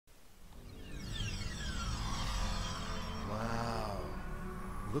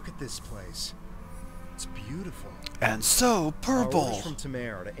Look at this place. It's beautiful. And so purple. Our orders from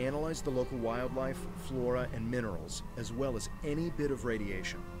Tamar to analyze the local wildlife, flora, and minerals, as well as any bit of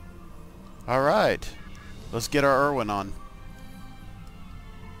radiation. All right. Let's get our Irwin on.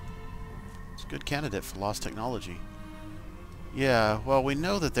 It's a good candidate for lost technology. Yeah, well, we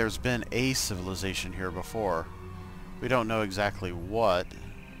know that there's been a civilization here before. We don't know exactly what,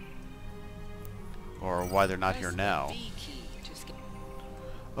 or why they're not here now.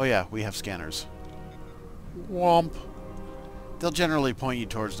 Oh yeah, we have scanners. Womp. They'll generally point you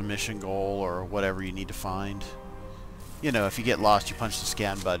towards the mission goal or whatever you need to find. You know, if you get lost, you punch the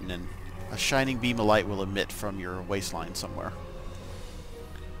scan button and a shining beam of light will emit from your waistline somewhere.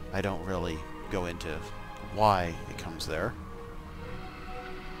 I don't really go into why it comes there.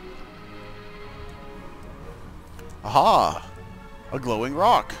 Aha! A glowing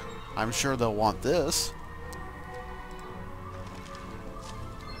rock. I'm sure they'll want this.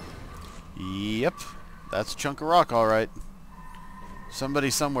 Yep. That's a chunk of rock, alright.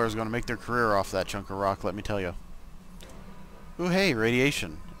 Somebody somewhere is going to make their career off that chunk of rock, let me tell you. Ooh, hey,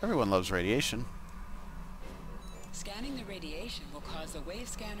 radiation. Everyone loves radiation. Scanning the radiation will cause the wave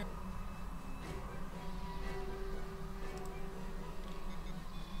scanner...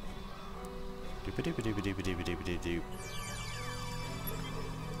 Doop-a-doop-a-doop-a-doop-a-doop-a-doop-a-doop.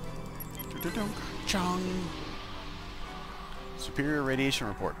 Dunk chong. Superior radiation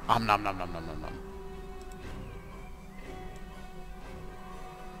report. Nom nom nom nom nom nom.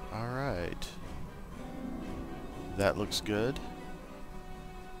 Alright. That looks good.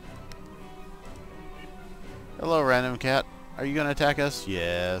 Hello, random cat. Are you gonna attack us?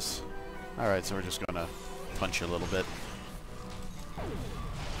 Yes. Alright, so we're just gonna punch you a little bit.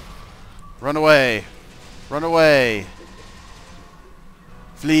 Run away! Run away!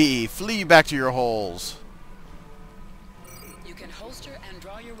 Flee! Flee back to your holes! You can holster and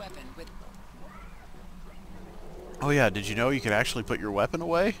draw your weapon with... Oh yeah, did you know you could actually put your weapon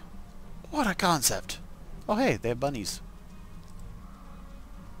away? What a concept! Oh hey, they have bunnies.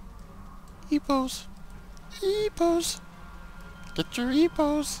 Hippos! Hippos! Get your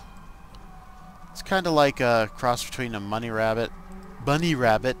hippos! It's kind of like a cross between a bunny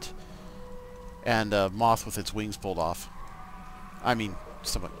rabbit, and a moth with its wings pulled off. I mean,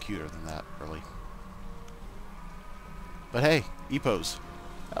 somewhat cuter than that, really. But hey, hippos.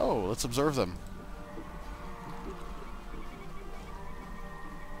 Oh, let's observe them.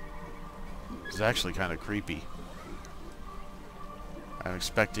 It's actually kind of creepy. I'm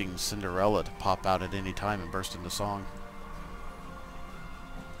expecting Cinderella to pop out at any time and burst into song.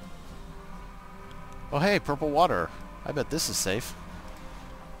 Oh hey, purple water. I bet this is safe.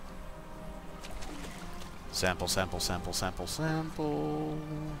 Sample, sample, sample, sample, sample.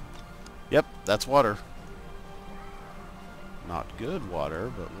 Yep, that's water. Not good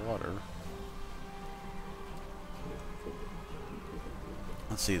water, but water.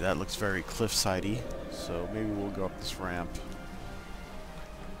 Let's see, that looks very cliffsidey, so maybe we'll go up this ramp.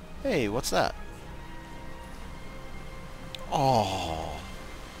 Hey, what's that? Oh,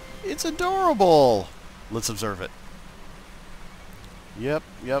 it's adorable! Let's observe it. Yep,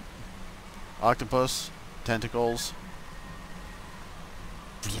 yep. Octopus, tentacles.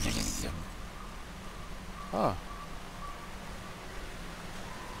 Huh.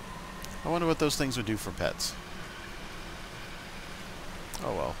 I wonder what those things would do for pets.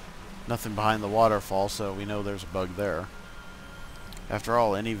 Oh well. Nothing behind the waterfall, so we know there's a bug there. After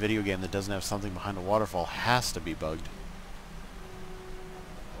all, any video game that doesn't have something behind a waterfall has to be bugged.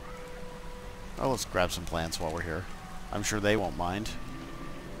 Oh, let's grab some plants while we're here. I'm sure they won't mind.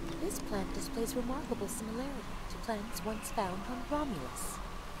 This plant displays remarkable similarity to plants once found on Romulus.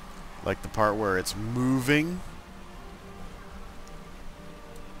 Like the part where it's moving?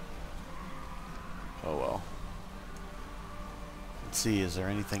 Oh well. Let's see, is there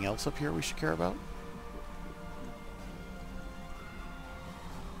anything else up here we should care about?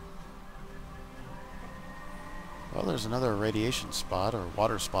 Well, there's another radiation spot, or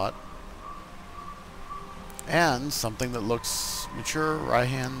water spot. And something that looks mature,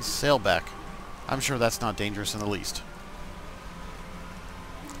 Raihan's sailback. I'm sure that's not dangerous in the least.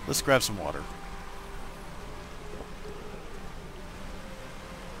 Let's grab some water.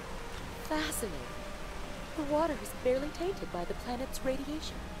 Fascinating. The water is barely tainted by the planet's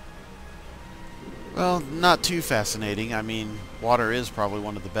radiation. Well, not too fascinating. I mean, water is probably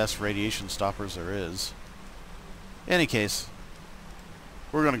one of the best radiation stoppers there is. In any case,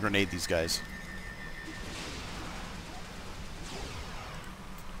 we're going to grenade these guys.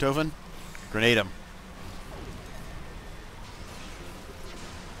 Tovin, grenade them.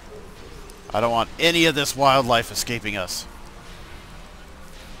 I don't want any of this wildlife escaping us.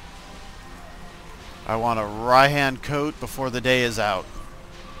 I want a Raihan coat before the day is out.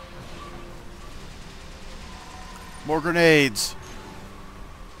 More grenades.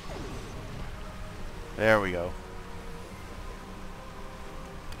 There we go.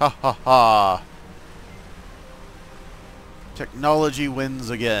 Ha ha ha. Technology wins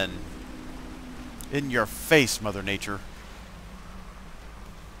again. In your face, Mother Nature.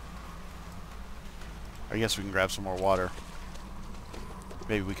 I guess we can grab some more water.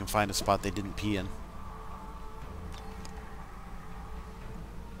 Maybe we can find a spot they didn't pee in.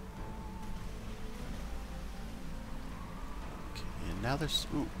 Okay, and now there's...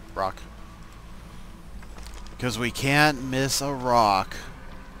 Ooh, rock. Because we can't miss a rock.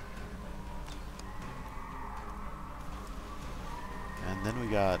 And then we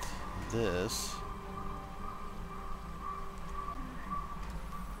got this.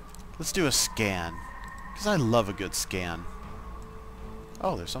 Let's do a scan. Because I love a good scan.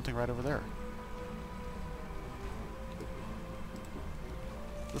 Oh, there's something right over there.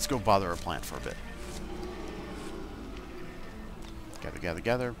 Let's go bother a plant for a bit. Gather, gather,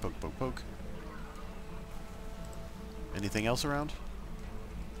 gather. Poke, poke, poke. Anything else around?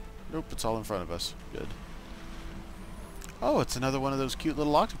 Nope, it's all in front of us. Good. Oh, it's another one of those cute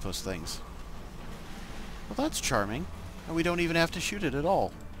little octopus things. Well, that's charming. And we don't even have to shoot it at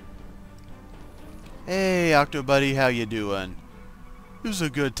all. Hey, Octobuddy, how you doing? Who's a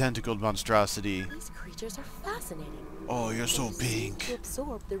good tentacled monstrosity? These creatures are fascinating. Oh, you're so They seem pink. to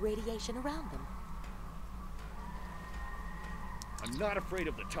absorb the radiation around them. I'm not afraid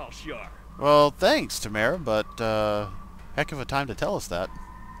of the tall Shiar. Well, thanks, Tamara, but, heck of a time to tell us that.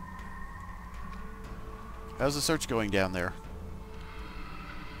 How's the search going down there?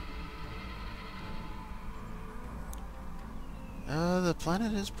 The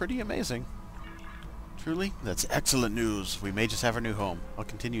planet is pretty amazing. Truly, that's excellent news. We may just have our new home. I'll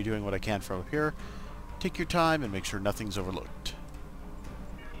continue doing what I can from up here. Take your time and make sure nothing's overlooked.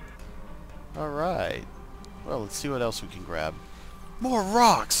 Alright. Well, let's see what else we can grab. More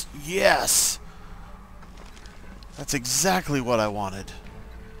rocks! Yes! That's exactly what I wanted.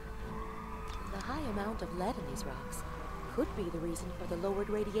 The high amount of lead in these rocks could be the reason for the lowered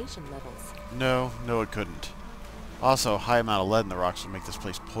radiation levels. No, it couldn't. Also, a high amount of lead in the rocks would make this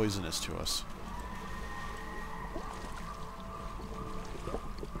place poisonous to us.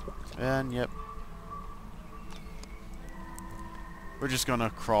 And, yep. We're just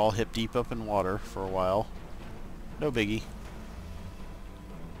gonna crawl hip deep up in water for a while. No biggie.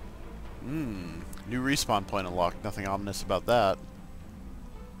 New respawn point unlocked. Nothing ominous about that.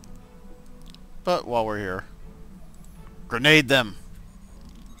 But while we're here, grenade them!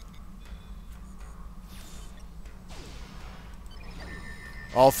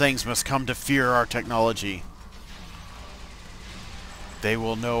 All things must come to fear our technology. They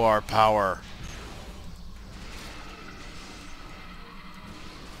will know our power.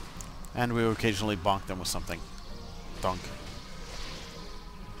 And we will occasionally bonk them with something. Thunk.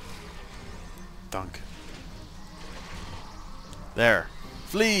 Thunk. There.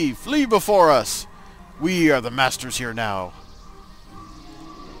 Flee! Flee before us! We are the masters here now.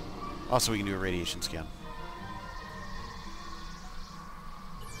 Also, we can do a radiation scan.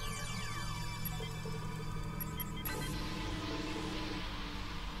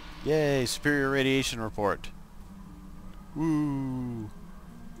 Yay, superior radiation report. Woo.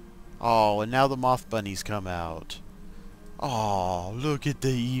 Oh, and now the moth bunnies come out. Oh, look at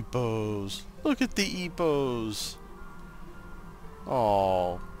the Eepos. Look at the Eepos.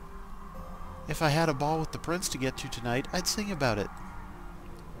 Oh. If I had a ball with the prince to get to tonight, I'd sing about it.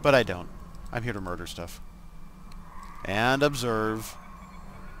 But I don't. I'm here to murder stuff. And observe.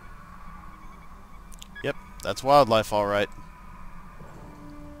 Yep, that's wildlife, all right.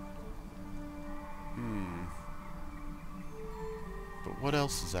 But what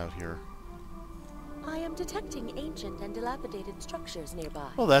else is out here? I am detecting ancient and dilapidated structures nearby.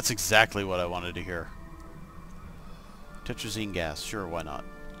 Well, that's exactly what I wanted to hear. Tetrazine gas, sure, why not?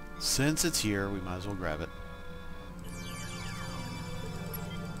 Since it's here, we might as well grab it.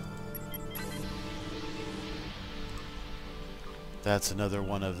 That's another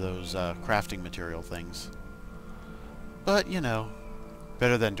one of those crafting material things. But, you know,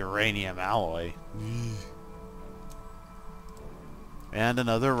 better than duranium alloy. And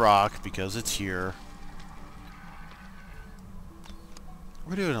another rock, because it's here.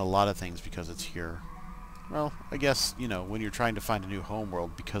 We're doing a lot of things because it's here. Well, I guess, you know, when you're trying to find a new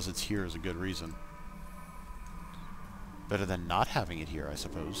homeworld, because it's here is a good reason. Better than not having it here, I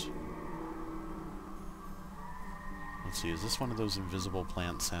suppose. Let's see, is this one of those invisible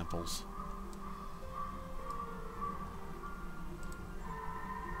plant samples?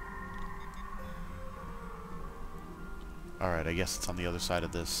 Alright, I guess it's on the other side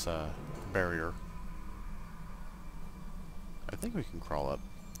of this barrier. I think we can crawl up.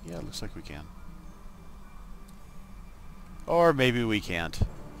 Yeah, it looks like we can. Or maybe we can't.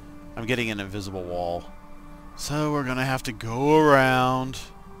 I'm getting an invisible wall. So we're gonna have to go around.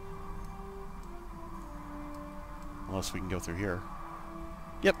 Unless we can go through here.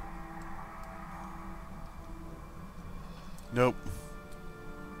 Yep. Nope.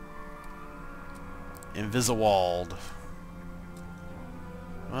 Invisawalled.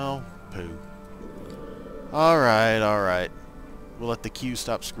 Well, poo. Alright, alright. We'll let the queue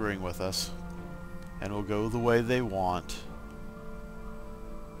stop screwing with us. And we'll go the way they want.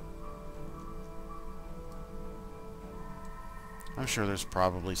 I'm sure there's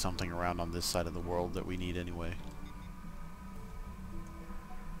probably something around on this side of the world that we need anyway.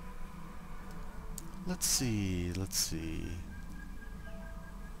 Let's see, let's see.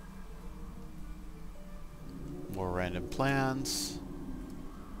 More random plans.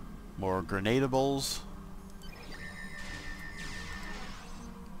 More grenadables.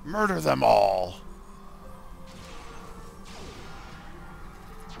 Murder them all!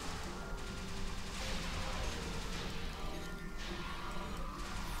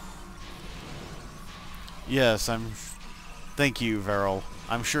 Yes, thank you, Veril.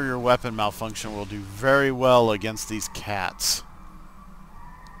 I'm sure your weapon malfunction will do very well against these cats.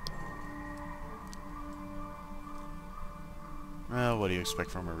 Well, what do you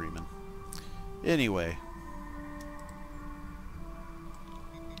expect from a Riemann? Anyway.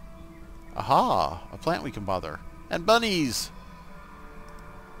 Aha! A plant we can bother. And bunnies!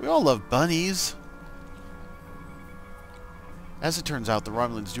 We all love bunnies! As it turns out, the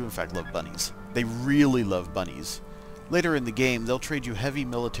Romulans do in fact love bunnies. They really love bunnies. Later in the game, they'll trade you heavy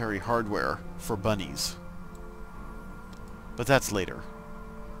military hardware for bunnies. But that's later.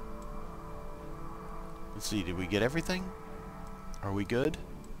 Let's see, did we get everything? Are we good?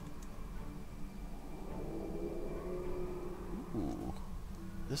 Ooh.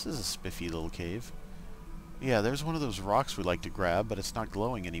 This is a spiffy little cave. Yeah, there's one of those rocks we like to grab, but it's not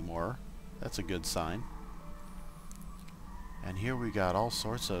glowing anymore. That's a good sign. And here we got all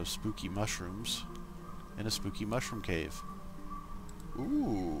sorts of spooky mushrooms in a spooky mushroom cave.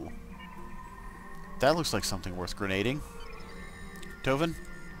 Ooh. That looks like something worth grenading. Tovin,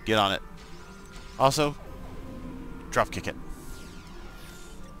 get on it. Also, drop kick it.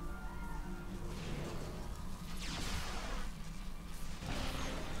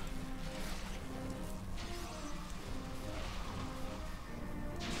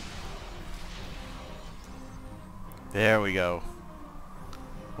 There we go.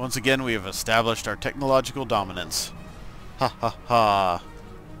 Once again, we have established our technological dominance. Ha ha ha.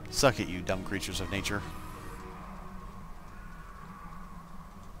 Suck it, you dumb creatures of nature.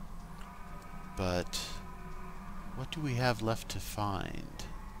 But what do we have left to find?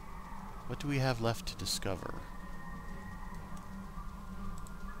 What do we have left to discover?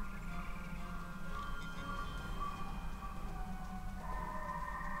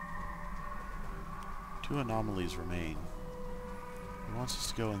 Two anomalies remain. It wants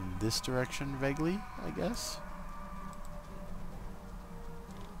us to go in this direction vaguely, I guess?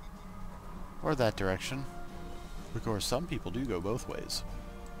 Or that direction. Of course, some people do go both ways.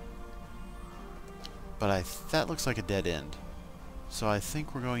 But that looks like a dead end. So I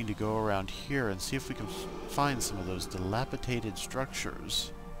think we're going to go around here and see if we can find some of those dilapidated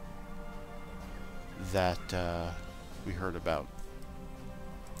structures that we heard about.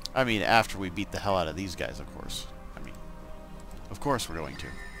 I mean, after we beat the hell out of these guys, of course. I mean, of course we're going to.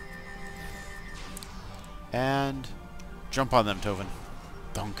 And jump on them, Tovin.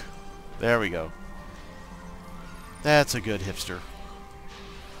 Dunk. There we go. That's a good hipster.